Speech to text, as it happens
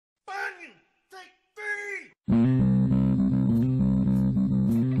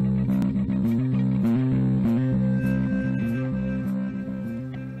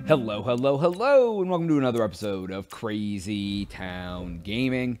Hello, hello, hello, and welcome to another episode of Crazy Town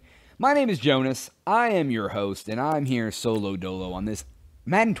Gaming. My name is Jonas, I am your host, and I'm here solo dolo on this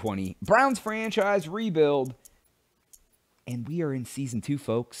Madden 20 Browns franchise rebuild. And we are in Season 2,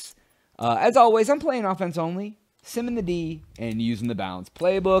 folks. As always, I'm playing offense only, simming the D, and using the balance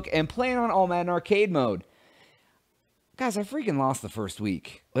playbook, and playing on All Madden Arcade mode. Guys, I freaking lost the first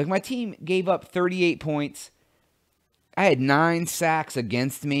week. Like, my team gave up 38 points. I had 9 sacks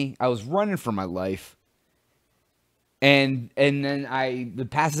against me. I was running for my life. And then the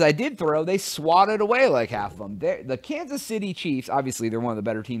passes I did throw, they swatted away like half of them. The Kansas City Chiefs, obviously they're one of the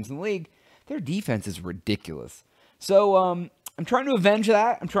better teams in the league. Their defense is ridiculous. So I'm trying to avenge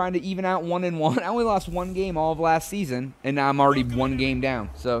that. I'm trying to even out 1-1. I only lost 1 game all of last season, and now I'm already 1 game down.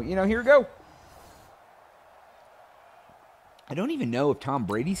 So, you know, here we go. I don't even know if Tom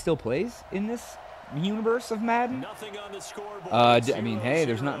Brady still plays in this universe of Madden. I mean, hey,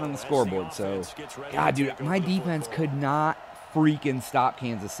 there's nothing on the scoreboard, so God, dude, my defense could not freaking stop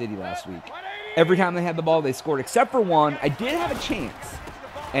Kansas City last week. Every time they had the ball, they scored, except for one. I did have a chance,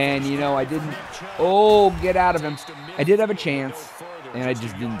 and you know, I didn't. Oh, get out of him! I did have a chance, and I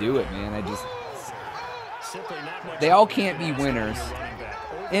just didn't do it, man. They all can't be winners.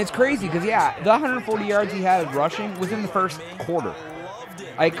 And it's crazy because, yeah, the 140 yards he had rushing was in the first quarter.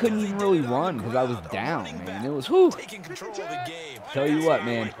 I couldn't even really run because I was down, man. It was, whew. Tell you what,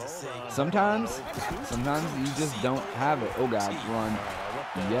 man. Sometimes you just don't have it. Oh, God, run.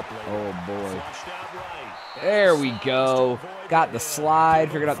 Yep. Oh, boy. There we go. Got the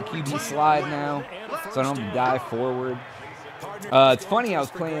slide. Figured out the QB slide now, so I don't have to dive forward. It's funny, I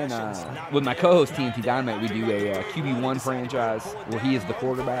was playing with my co-host TNT Dynamite. We do a QB1 franchise where he is the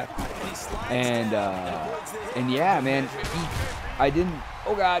quarterback, and yeah, man, I didn't.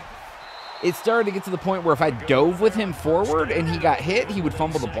 Oh God, it started to get to the point where if I dove with him forward and he got hit, he would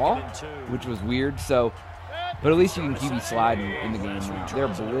fumble the ball, which was weird. So, but at least you can QB slide in the game now. They're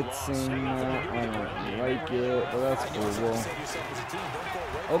blitzing. I don't like it, but that's cool.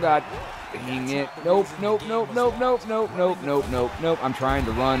 Oh God. Dang it. Nope. I'm trying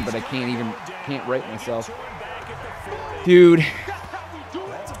to run, but I can't right myself. Dude,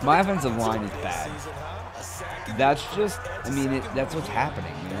 my offensive line is bad. That's just, I mean, that's what's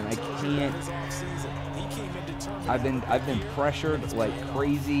happening, man. I can't. I've been pressured like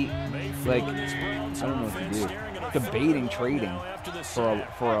crazy. Like, I don't know what to do. Debating trading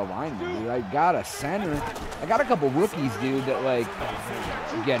for a lineman, dude. I got a center. I got a couple rookies, dude, that like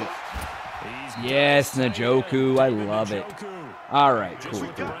get it. Yes, Njoku. I love it. All right, cool.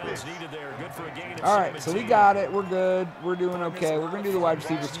 All right, so we got it. We're good. We're doing okay. We're going to do the wide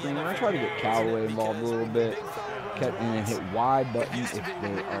receiver screen. We're going to try to get Callaway involved a little bit. And then hit Y button if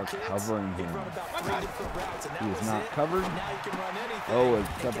they are covering him. He is not covered. Oh,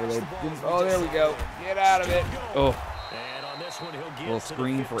 except for they didn't. Oh, there we go. Get out of it. Oh. Little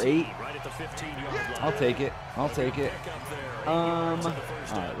screen for 8. I'll take it. All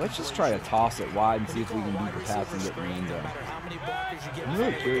right, let's just try to toss it wide and see if we can beat the pass and get range on. I'm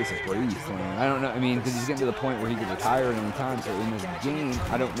really curious if Brady's playing. I don't know. I mean, because he's getting to the point where he could retire at any time. So in this game,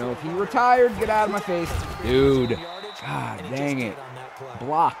 I don't know if he retired. Get out of my face, dude. God dang it.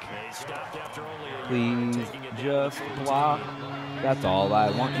 Block. Please just block. That's all I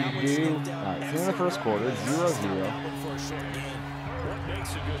want you to do. All right, so in the first quarter, 0-0.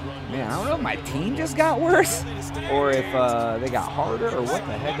 Man, I don't know if my team just got worse or if they got harder or what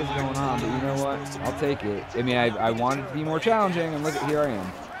the heck is going on, but you know what? I'll take it. I mean, I wanted to be more challenging, and look at here I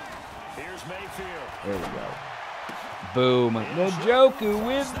am. There we go. Boom. Njoku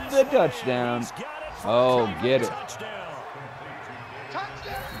with the touchdown. Oh, get it.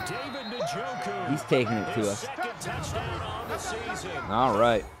 He's taking it to us. All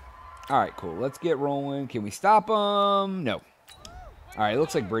right. All right, cool. Let's get rolling. Can we stop him? No. All right, it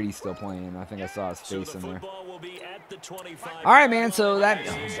looks like Brady's still playing. I think I saw his face in there. All right, man, so that...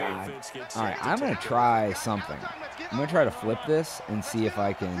 Oh, God. All right, I'm going to try something. I'm going to try to flip this and see if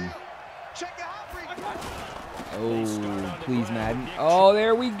I can... Oh, please, Madden. Oh,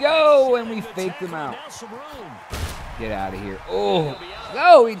 there we go, and we faked him out. Get out of here. Oh,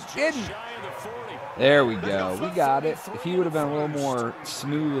 no, he didn't. There we go. We got it. If he would have been a little more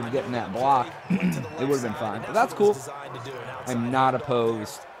smooth getting that block, it would have been fine. But that's cool. I'm not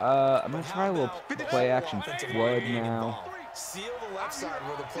opposed. I'm going to try a little play action flood now. Seal the left side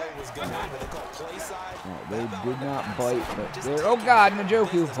where the play was going, but they call play side. Oh, they did not bite, but there. Oh God,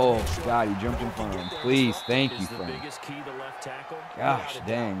 Njoku! Oh God, he jumped in front of him. Please, thank you, friend. Gosh,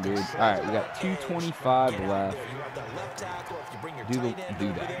 dang, dude. All right, we got 2:25 left. Do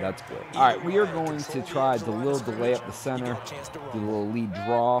that. That's good. All right, we are going to try the little delay up the center. Do a little lead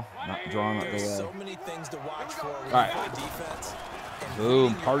draw, not delay. All right.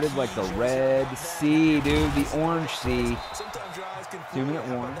 Boom, parted like the Red Sea, dude, the Orange Sea. 2-minute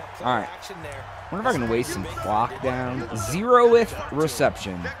warning. All right. Wonder if I can waste some clock down. 0th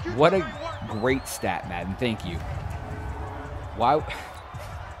reception. What a great stat, Madden. Thank you. Wow.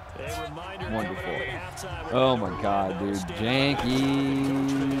 Wonderful. Oh, my God, dude.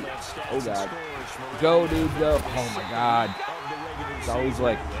 Janky. Oh, God. Go, dude, go. Oh, my God. It's always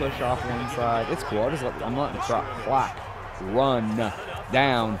like push off one side. It's cool. I'm letting the clock run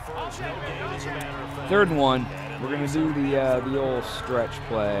down. 3rd and 1. We're gonna do the old stretch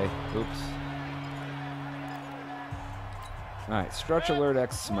play. Oops. All right, stretch alert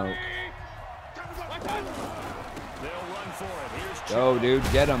X smoke. Go, dude,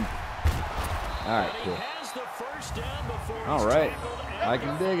 get him. All right, cool. All right, I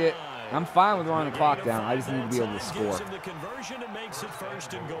can dig it. I'm fine with running the clock down. I just need to be able to score.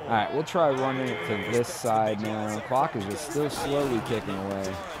 All right, we'll try running it to this side now. The clock is just still slowly ticking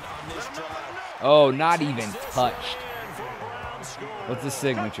away. Oh, not even touched. What's the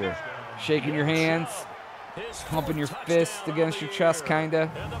signature? Shaking your hands, pumping your fist against your chest,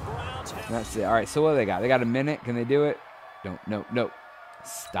 kinda. That's it. All right, so what do they got? They got a minute. Can they do it? No.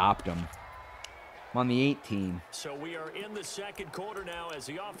 Stopped them. I'm on the 18. So we are in the 2nd quarter now as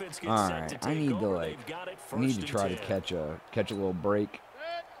the offense gets set to take I need to try to catch a little break.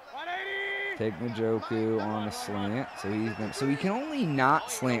 Take Njoku on a slant. So he can only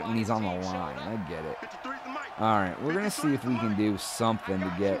not slant when he's on the line. I get it. All right, we're gonna see if we can do something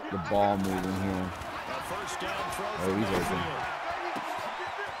to get the ball moving here. Oh, he's open.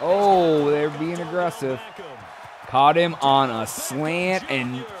 Oh, they're being aggressive. Caught him on a slant,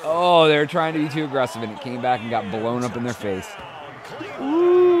 and oh, they were trying to be too aggressive, and it came back and got blown up in their face.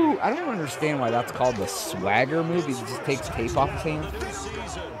 Ooh, I don't understand why that's called the swagger move. He just takes tape off his hand.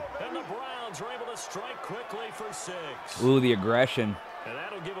 Ooh, the aggression.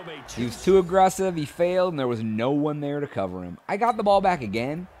 He was too aggressive, he failed, and there was no one there to cover him. I got the ball back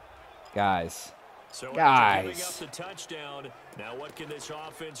again. Guys. Now what can this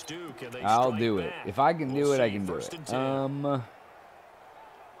offense do? Can they I'll do it. If I can do it, I can do it. I'm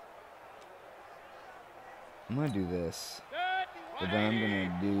going to do this. But then I'm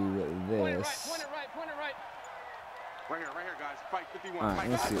going to do this. Right here, guys. Fight 51. All right,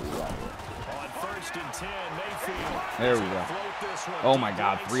 let's see what we got here. There we go. Oh, my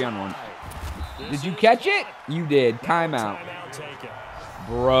God. 3-on-1. Did you catch it? You did. Timeout.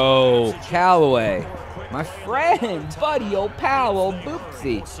 Bro, Callaway. My friend, buddy, old pal, old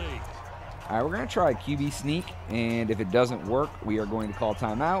Boopsy. All right, we're going to try a QB sneak, and if it doesn't work, we are going to call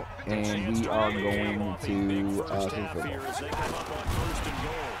timeout, and we are going to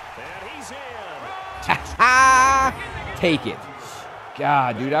take it.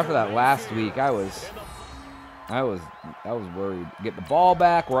 God, dude, after that last week, I was worried. Get the ball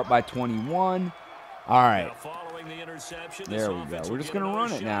back. We're up by 21. All right. There we go. We're just going to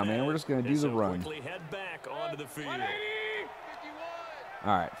run it now, man. We're just going to do the run.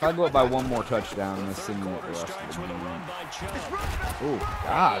 All right. If I go up by one more touchdown, I'm going to simulate the rest of the game. Oh,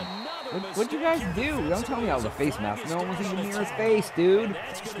 God. What'd you guys do? Don't tell me I was a face mask. No one was even near his face, dude.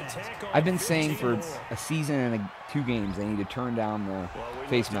 I've been saying for a season and 2 games they need to turn down the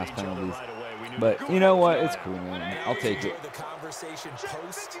face mask penalties. But you know what? It's cool, man. I'll take it.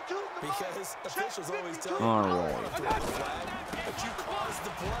 All right.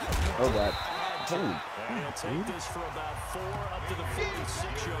 Oh, God. Holy crap, dude.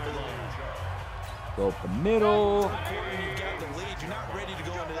 Go up the middle.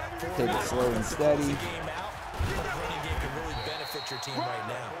 Take it slow and steady.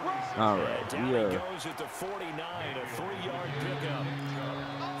 All right. We are.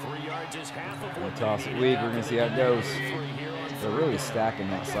 We'll toss it weak. We're going to see how it goes. They're really stacking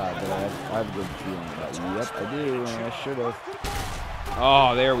that side, but I have a good feeling about it. Yep, I do, and I should have.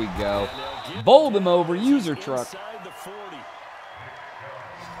 Oh, there we go. Bowled him over. User truck.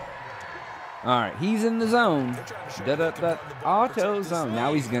 All right, he's in the zone. Auto zone.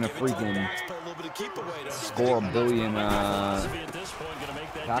 Now he's going to freaking score a billion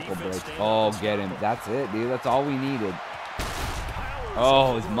tackle breaks. Oh, get him. That's it, dude. That's all we needed.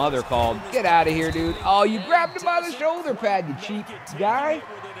 Oh, his mother called. Get out of here, dude. Oh, you grabbed him by the shoulder pad, you cheap guy.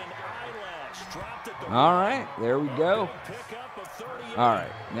 All right, there we go. All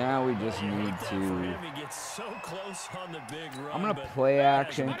right, now we just need to... I'm going to play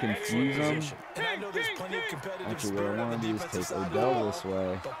action, confuse them. Actually, what I want to do is take Odell this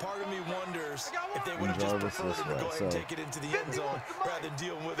way and Jarvis this way. So, no,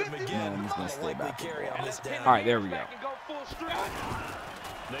 I'm just going to stay back. All right, there we go.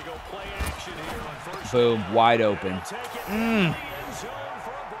 Boom, wide open.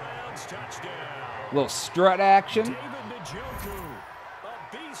 Little strut action.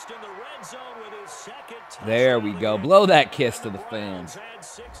 There we go. Blow that kiss to the fans.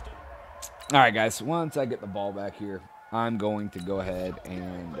 All right, guys. Once I get the ball back here, I'm going to go ahead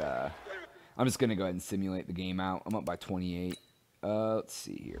and I'm just going to go ahead and simulate the game out. I'm up by 28. Let's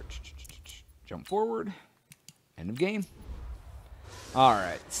see here. Jump forward. End of game. All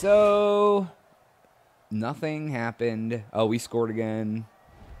right. So nothing happened. Oh, we scored again.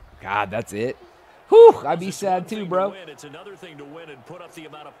 God, that's it. Whew, I'd be sad too, bro.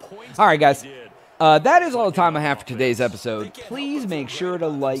 All right, guys. That is all the time I have for today's episode. Please make sure to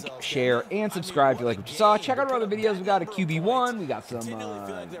like, share, and subscribe if you like what you saw. Check out our other videos. We got a QB1. We got some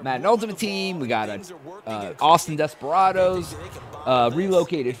Madden Ultimate Team. We got a Austin Desperados,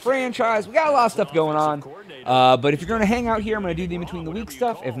 relocated franchise. We got a lot of stuff going on. But if you're going to hang out here, I'm going to do the in-between-the-week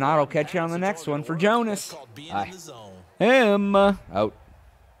stuff. If not, I'll catch you on the next one. For Jonas, I am out.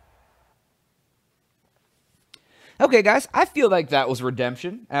 Okay, guys, I feel like that was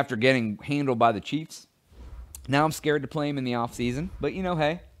redemption after getting handled by the Chiefs. Now I'm scared to play him in the offseason, but, you know,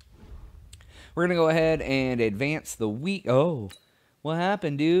 hey. We're going to go ahead and advance the week. Oh, what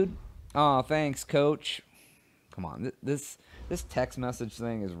happened, dude? Oh, thanks, coach. Come on, this text message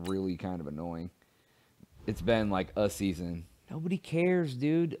thing is really kind of annoying. It's been like a season. Nobody cares,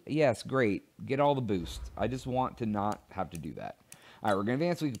 dude. Yes, great. Get all the boost. I just want to not have to do that. All right, we're going to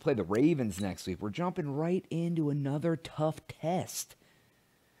advance. We can play the Ravens next week. We're jumping right into another tough test.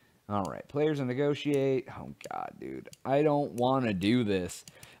 All right, players to negotiate. Oh, God, dude. I don't want to do this.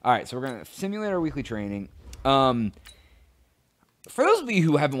 All right, so we're going to simulate our weekly training. For those of you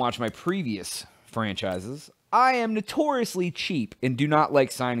who haven't watched my previous franchises, I am notoriously cheap and do not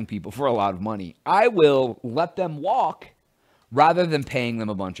like signing people for a lot of money. I will let them walk rather than paying them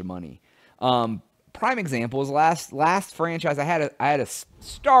a bunch of money. Prime example is last franchise I had a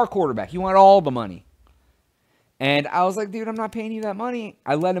star quarterback. He wanted all the money. And I was like, dude, I'm not paying you that money.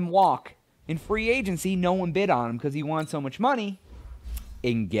 I let him walk. In free agency, no one bid on him because he wanted so much money.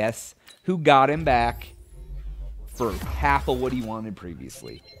 And guess who got him back for half of what he wanted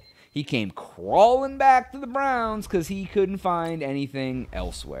previously? He came crawling back to the Browns because he couldn't find anything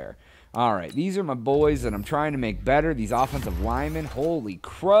elsewhere. All right, these are my boys that I'm trying to make better. These offensive linemen, holy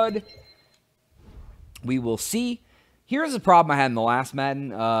crud. We will see. Here's the problem I had in the last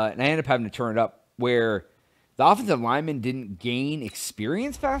Madden, and I ended up having to turn it up, where the offensive linemen didn't gain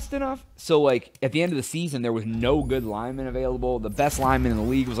experience fast enough. So, like, at the end of the season, there was no good lineman available. The best lineman in the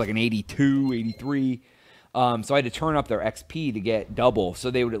league was like an 82, 83. So I had to turn up their XP to get double,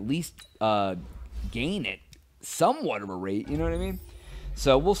 so they would at least gain it somewhat of a rate, you know what I mean?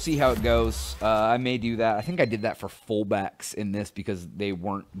 So we'll see how it goes. I may do that. I think I did that for fullbacks in this because they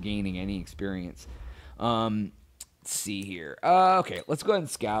weren't gaining any experience. Let's see here. Okay, let's go ahead and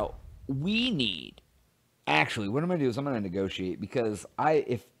scout. We need... Actually, what I'm going to do is I'm going to negotiate because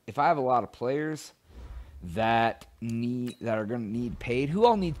if I have a lot of players that are going to need paid, who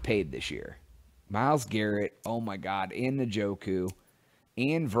all needs paid this year? Myles Garrett, oh my God, and Njoku,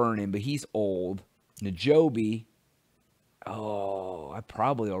 and Vernon, but he's old. Najobi, oh, I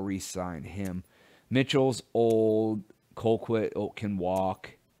probably will re-sign him. Mitchell's old. Colquitt can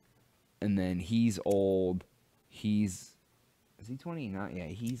walk. And then he's old. Is he 29? Yeah,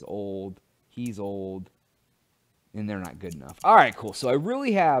 he's old. He's old. And they're not good enough. All right, cool. So I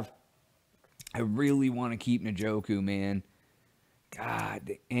really want to keep Njoku, man.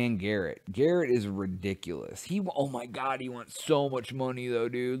 God, and Garrett. Garrett is ridiculous. Oh my God, he wants so much money though,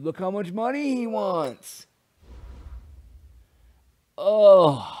 dude. Look how much money he wants.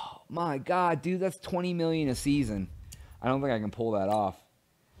 Oh my God, dude, that's $20 million a season. I don't think I can pull that off.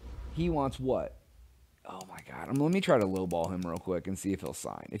 He wants what? Oh my God. Let me try to lowball him real quick and see if he'll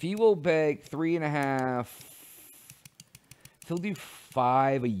sign. If he will beg 3.5, if he'll do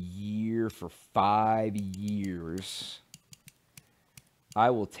 5 a year for 5 years, I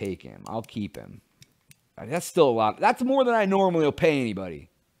will take him. I'll keep him. That's still a lot. That's more than I normally will pay anybody.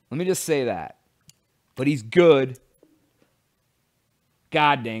 Let me just say that. But he's good.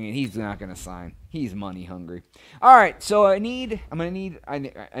 God dang it, he's not going to sign. He's money hungry. All right, so I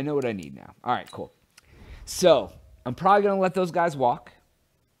know what I need now. All right, cool. So I'm probably going to let those guys walk.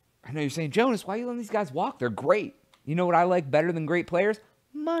 I know you're saying, Jonas, why are you letting these guys walk? They're great. You know what I like better than great players?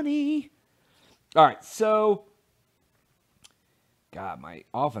 Money. All right, so, God, my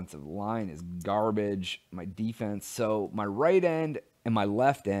offensive line is garbage. My defense, so my right end and my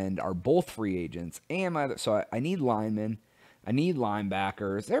left end are both free agents. And so I need linemen. I need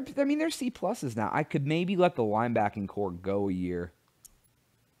linebackers. They're C pluses now. I could maybe let the linebacking core go a year.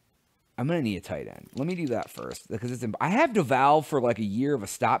 I'm going to need a tight end. Let me do that first. Because I have DeValve for like a year of a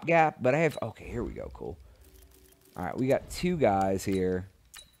stopgap. But I have... Okay, here we go. Cool. All right, we got 2 guys here.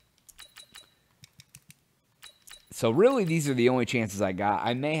 So really, these are the only chances I got.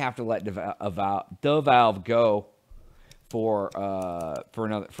 I may have to let DeValve go for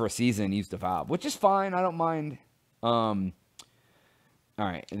a season. Use DeValve, which is fine. I don't mind. All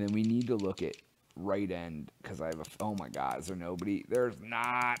right, and then we need to look at right end because I have a. Oh my God, is there nobody? There's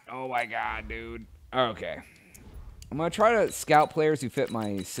not. Oh my God, dude. Okay, I'm gonna try to scout players who fit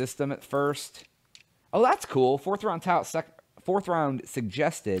my system at first. Oh, that's cool. 4th round tout. 4th round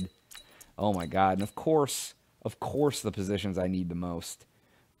suggested. Oh my God, and of course, the positions I need the most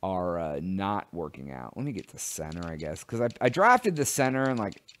are not working out. Let me get to center, I guess, because I drafted the center and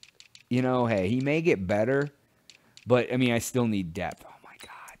like, you know, hey, he may get better, but I mean, I still need depth. Oh my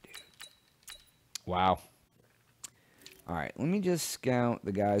God, dude. Wow. All right, let me just scout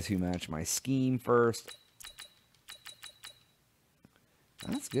the guys who match my scheme first.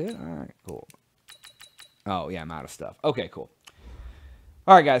 That's good. All right, cool. Oh, yeah, I'm out of stuff. Okay, cool.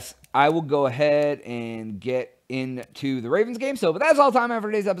 All right, guys, I will go ahead and get into the Ravens game. So, but that's all the time I have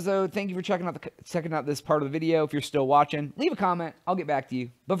for today's episode. Thank you for checking out this part of the video. If you're still watching, leave a comment. I'll get back to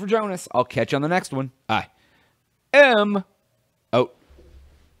you. But for Jonas, I'll catch you on the next one. I am out.